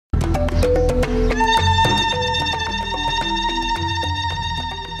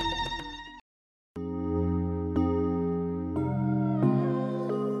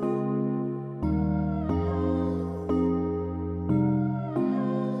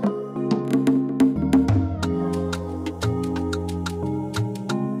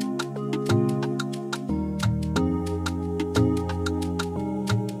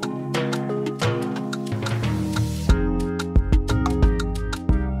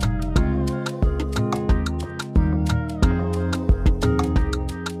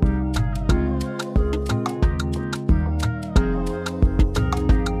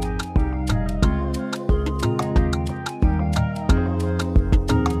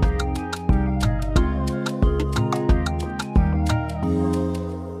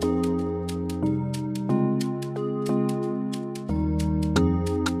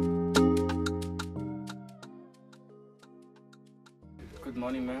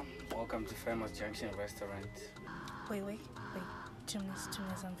Welcome to Famous Junction Restaurant. Wait. 2 minutes,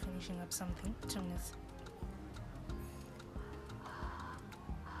 I'm finishing up something. 2 minutes.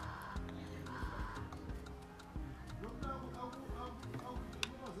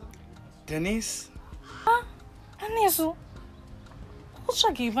 Denise? Anisu, what's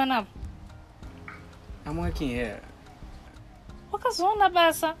your giving up? I'm working here. Wakazona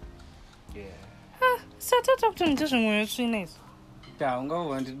basa? Yeah. Satata kutunitesha mwenye swinezo.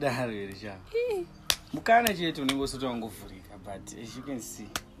 Ungaona ndidari sha. Mukana chetu ningosota ngovhurika, but as you can see,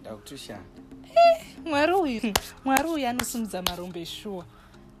 ndakutusha. Mwari uyu anosimudza marombe sure.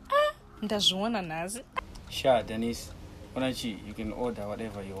 Ndazviona nhasi. Sure, Denise. Onachi, you can order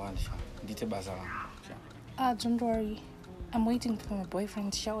whatever you want. Ndite basa rangu. Don't worry. I'm waiting for my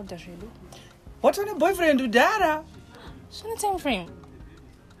boyfriend to order zvelu. What on a boyfriend udara? Shona time frame.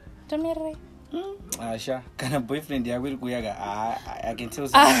 Tomere. Sure. Kana boyfriend yakuri kuyaga. I can tell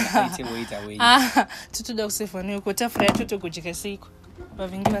someone I wait away. Tutoda kusefani uko tafura yacho kujika siku.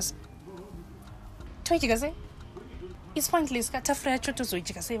 Bavingi basi. Toyika se? It's pointless ka tafura yacho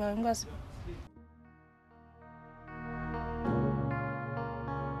tozojika se bavingi basi.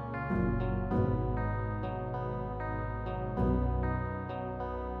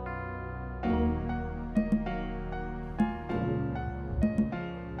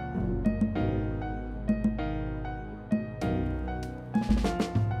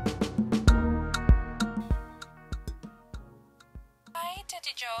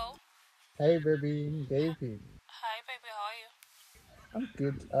 Joe. Hey, baby. Hi, baby. How are you? I'm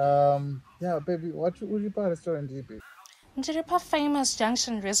good. Yeah, baby. What would you buy restaurant, baby? Njiripa Famous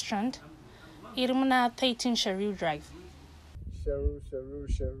Junction Restaurant. Irumuna 13 Sharu Drive.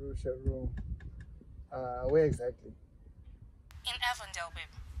 Sharu. Where exactly? In Avondale,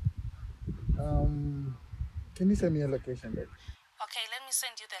 babe. Can you send me a location, babe? Okay, let me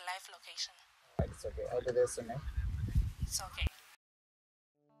send you the live location. It's okay. I'll be there soon, eh? It's okay.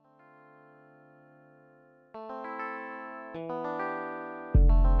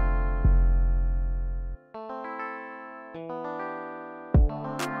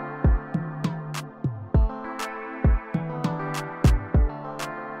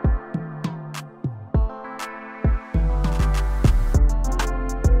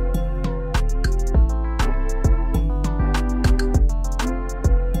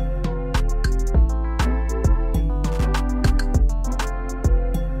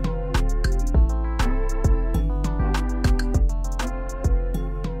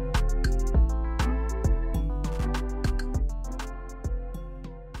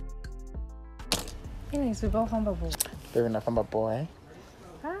 Inisiba ufamba bo. Baby, nafamba boy.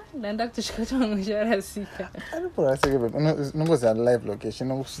 Ndanda kutushikata mshara sika. Alipora sika baby. Nungoza live location.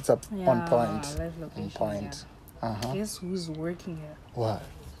 Nungo sits up on point. Live location. On point. Yeah. Guess who's working here? What?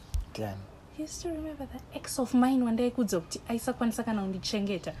 Damn. You still remember that ex of mine one day kudzokuti aisa kwanisa kana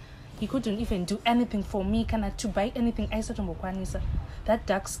undichengeta. He couldn't even do anything for me, kana to buy anything aisa tombokwanisa. That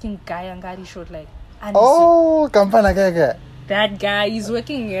dark skinned guy angari showed like Oh, kampana keke. That guy is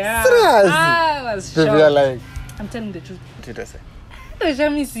working here. Serious? I was shocked. Baby, like, I'm telling the truth. what did I say?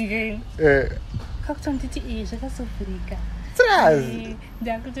 Jamisi again. Kakutantiti zvakasofurika. Serious?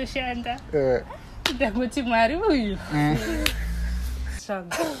 Ndakutoshanda. Ndakuti Mwari uyu.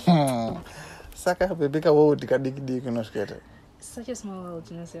 Saka baby ka wo dikadiki unoshiketa. Such a small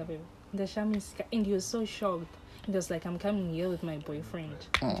world, you know, baby. Ndashamisika, and he was so shocked. He was like, I'm coming here with my boyfriend.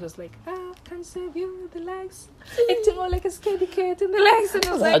 And he was like, can't save you, the likes. Acting all like a scaredy cat and the likes. And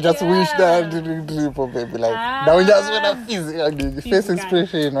I was like, I just wish that I didn't do for baby. Like, now we just want to face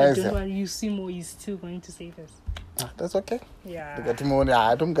expression. Don't worry, you see more, he's still going to save us. That's okay. Yeah.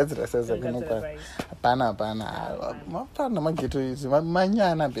 I don't get the sense of Pana.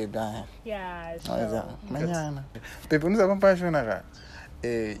 Manyana, baby. Yeah, sure. Manyana. Baby,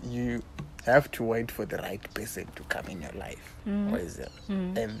 you have to wait for the right person to come in your life.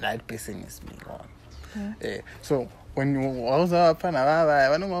 And that person is me. So when you also have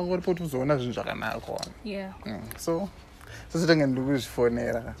yeah. So I can do this for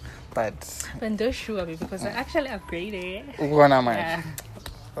Nera. But don't sure because I actually upgraded. Yeah.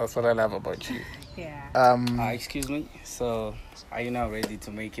 That's what I love about you. Yeah. Excuse me. So are you now ready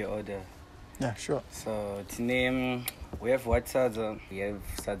to make your order? Yeah, sure. So to name, we have what sadza? We have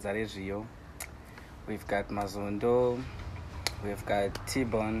sadza Rio. We've got mazondo. We've got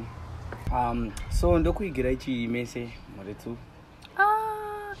T-bone. So ndokuigira ichi imese moretu.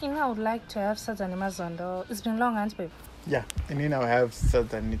 I would like to have sadza and mazondo. It's been long, hasn't it, babe? Yeah, and then I have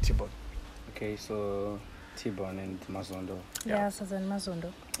sadza and T-bone. Okay, so T-bone and mazondo. Yeah, sadza and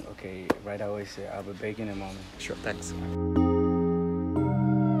mazondo. Okay, right away, sir. I'll be back in a moment. Sure, thanks.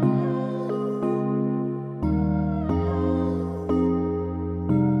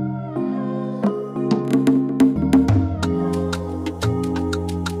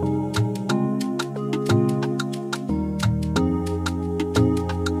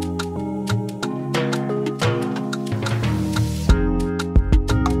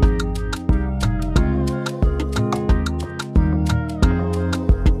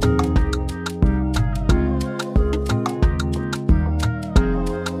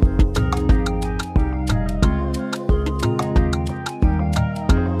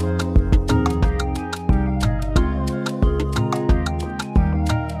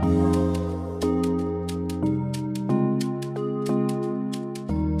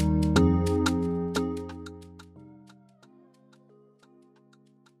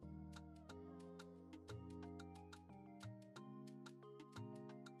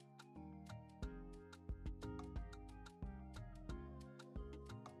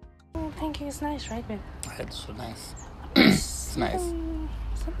 thank you. It's nice, right, babe? It's so nice. It's nice.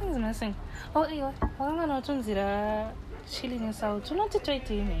 Something's missing. Oh, yeah. I'm going to chilling in South. Not to try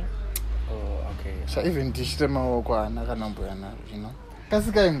to me. Oh, okay. So even dish them all, you know.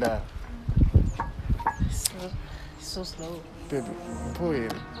 Kasi kainda. So slow. Baby, boy.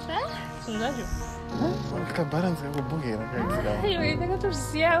 So that you. Ka balance ka bugera ka. Hey, I got to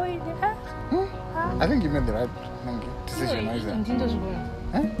see how it I think you made the right decision, isn't it?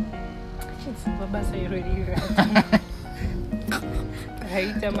 Huh? It's Baba say already.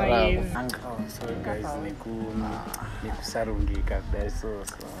 Hate my ears. Oh, sorry guys, nikusarungika kudai so.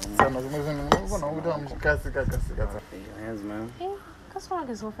 Sana zimezungumza unakuta mshikasi kasi. Hands man. Kaswa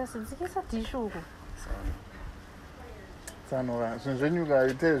ngizofesa ndikisa tishuku. Sorry. Sana zvinzvenyuka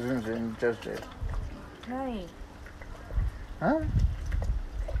ite zvinzvenyu just right. Right. Huh?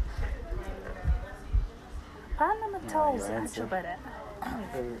 Panama toes, actually better.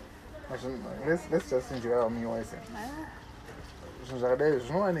 Let's just enjoy our meal, I say.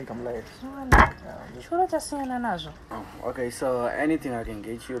 Okay, so anything I can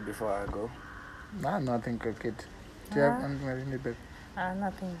get you before I go? Nah, nothing cricket. Do you have anything I need, babe?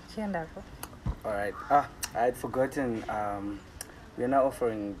 Nothing. Alright. I had forgotten. We're now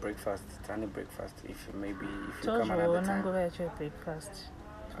offering breakfast, tiny breakfast. If you come another time. Breakfast.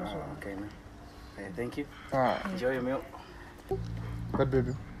 Okay, man. Okay, thank you. Enjoy your meal. What,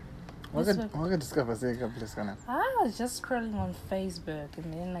 baby? What can discover? Say, please, can I was just scrolling on Facebook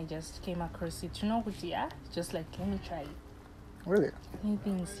and then I just came across it. You know what? Yeah, just like let me try it. Really? New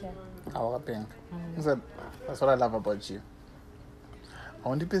things, yeah. Our pink. That's what I love about you. I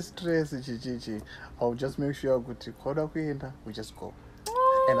want to be stressed, I'll just make sure we just go.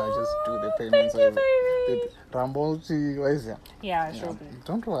 And I'll just do the payments. Thank you, baby. Rambo, what is it? Yeah, sure.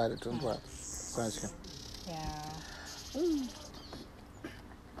 Don't worry. Yeah.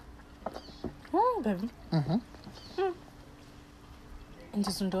 Baby. And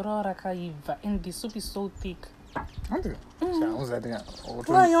this Ndora rakaiva. And the soup is so thick. Why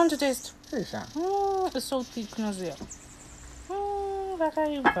you want to taste? It's so thick, Nazia.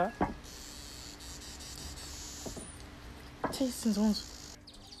 Rakaiva. Taste and sounds.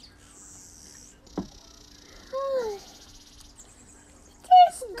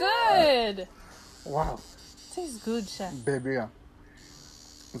 Tastes good. Wow. Tastes good, Sha. Baby,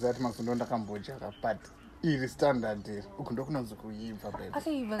 that must not Cambodia, but it is standard. Baby. And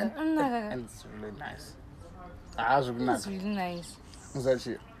it's really nice. It's really nice.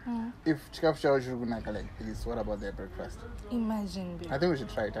 If chikafu chao chirikunaka like this, what about their breakfast? Imagine, babe. I think we should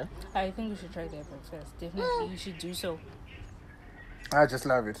try it, eh? I think we should try their breakfast. Definitely, you should do so. I just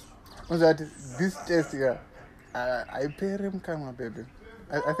love it. This taste here, I pair him, come baby.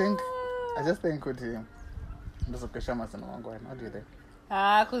 I just think with him. What do you think?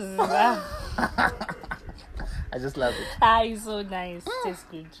 Kuziva. I just love it. It's so nice. Tastes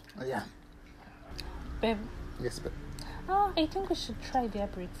good. Yeah. Babe. Yes, babe. I think we should try their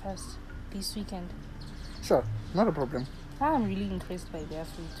breakfast this weekend. Sure, not a problem. I'm really impressed by their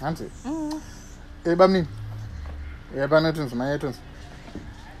food. Auntie. Hey, Bamni. Yeah, Banatons, my items.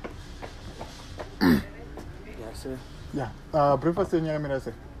 Yeah, sir. Yeah. Breakfast in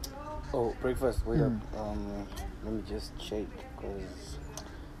Yamina. Oh, breakfast. Wait up. Let me just check because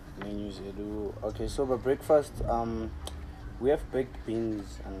menus they do. Okay, so for breakfast, we have baked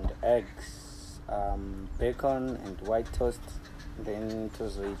beans and eggs, bacon and white toast. Then it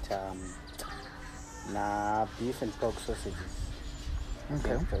was with beef and pork sausages.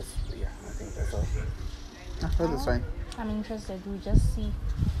 Okay. Yeah, I think that's all. That's fine. I'm interested. We'll just see.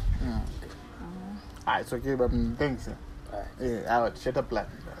 It's okay, but thanks. Yeah, I would shut up plan.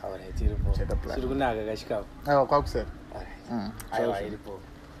 Shut up plan. Oh, cock said.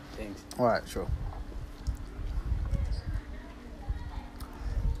 Thanks. Alright, sure.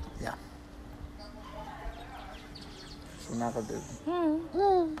 Yeah. So now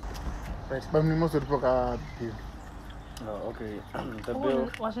right, but we must look at bill. Oh, okay. The bill.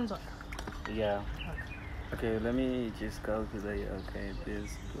 Washington. Yeah. Okay, let me just calculate. Okay,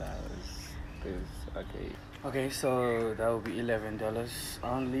 this plus this. Okay. Okay, so that will be $11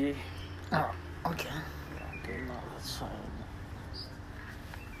 only. Oh, okay. Okay, no, that's fine.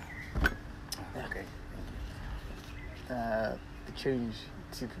 Okay. The change,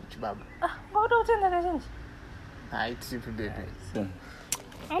 tip, Chibab. What do you think that change? I tip, baby.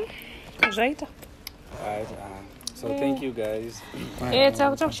 Right. Alright. So thank you guys.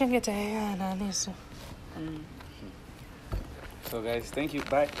 So guys, thank you.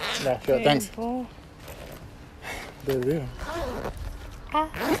 Bye. Yeah, sure. Thanks. Baby.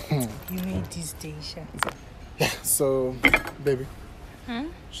 You made this day, Sha. Yeah. So, baby.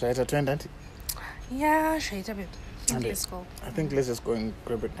 Should I attend, Auntie? Yeah, straight a bit. Let's go. I think let's just go and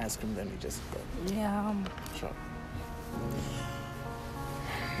grab an ice cream, then we just go. Yeah. Sure.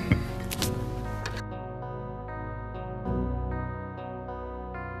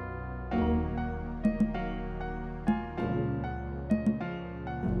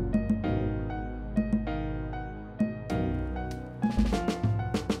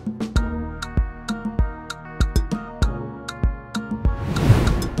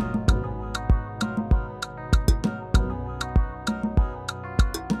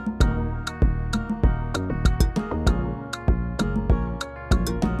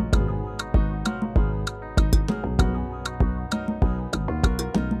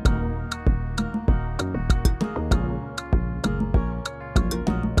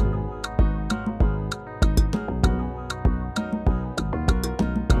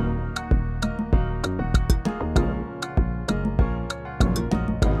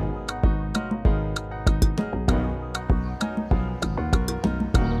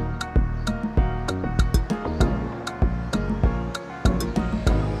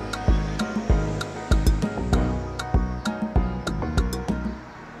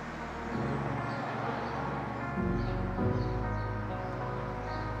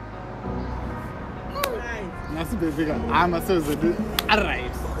 I'm a Susan.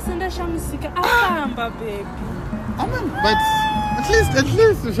 Alright. Send a shamisika. Afamba, baby. But at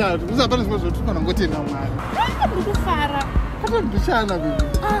least to shout. Who's about to go to now, man? Come on, to shout, baby.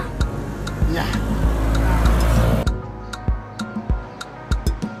 Yeah.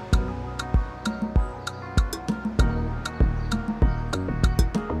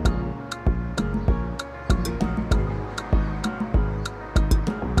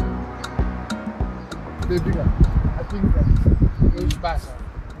 Baby, I think that it's better.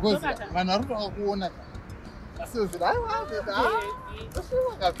 Because when I don't want to, I said, I want it. I still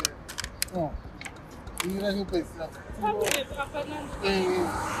want it. Oh, you know, you pay stuff.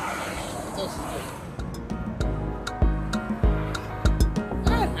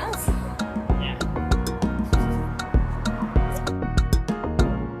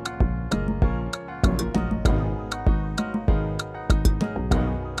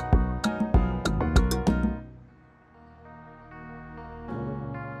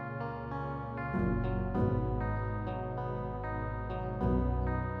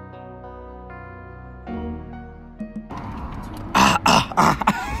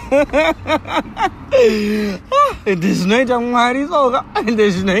 Ndizvinoita Mwari soka,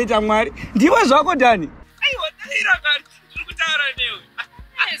 ndizvinoita Mwari. Ndiwe zvako Dhani. Aiwa ndaira kani tiri kutaura newe.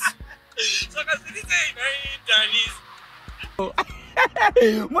 Saka zirisei Dhani.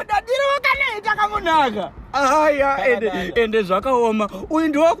 Mudadiro wakanoita kamunaka. Aya ende zvakaoma. Uyu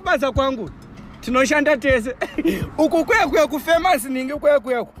ndiwo kubasa kwangu. Tinoshanda tese. Uku kuya kufamous ninge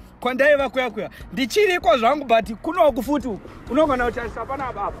kuya. Kwandaiva kuya. Ndichiriko zvangu but kuno kufuti uku. Unogona kutarisa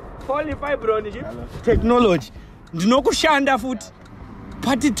pana baba. Polyfibron technology. Ndinokushanda futi.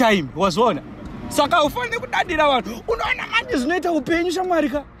 Party time wazona. Saka ufane kudadira vanhu. Unoona manje zvinoita upenyu shamwari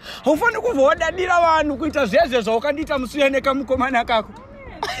ka. Ufane kuvodadira vanhu kuita zveze zvaukandita musiyane kamukomana kako.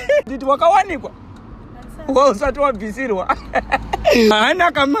 Nditi wakawanikwa. Usati wabvisirwa.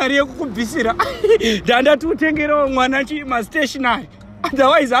 Hana kamari yekukubvisira. Ndandati utengerawo mwana chima stationary.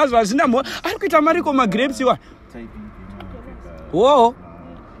 Otherwise hazina ari kuita mariko magrapes iwa. Wo.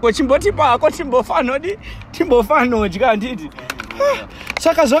 Kochimboti pako timbofanodya nditi.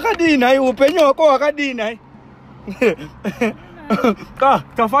 Saka zvakadini hai upenyu hwako hwakadini hai.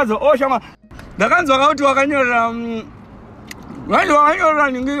 Tafadza shama. Ndakanzwa kuti wakanyorera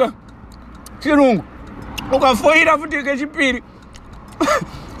ningira chirungu. Ukafoira futi kechipiri.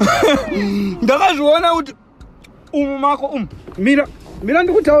 Ndakazviona kuti umu mako mira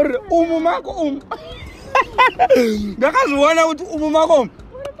ndikutaurira umu mako ndakazviona kuti umu mako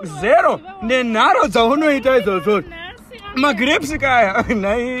zero nenharo dzaunoita idzodzo magrapes kaya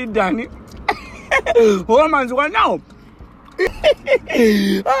nai Dhani womanzwa nawo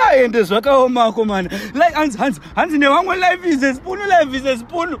ende zvakaomako mana like hanzi nevamwe life is a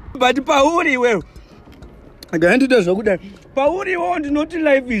spoon but pauri iwewe ndandida zvakudai pauri iwewe ndinoti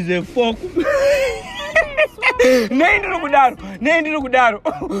life is a fork. Nei ndiri kudaro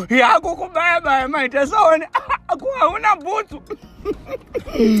yako kubaya maita saone hauna bhutsu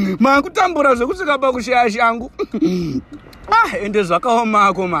makutambura zvekusvika pakushaya shangu ende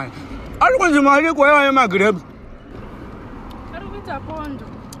zvakaomako mani ari kunzi mari kwaiva yemagrapes ari kuita pondo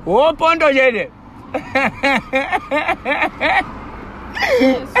pondo chete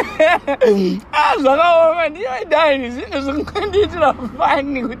zvakaoma ndiyo Dhani zvinhu zvingandiitira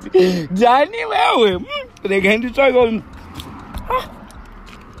fani kuti Dhani wewe rega nditsvake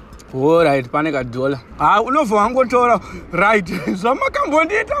Alright, pane kadola. Unobva wangotora right.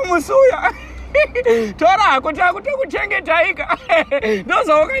 Zvamakambondiita musuya. Tora hako takuchengetaika.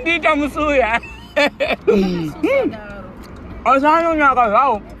 Ndozvawakandiita musuya. Asanonyaka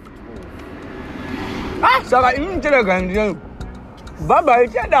zvawo. Saka imiterega ndiyo. Bye bye,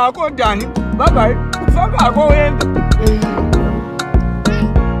 chada hako Dani. Bye bye. Famba hako uende.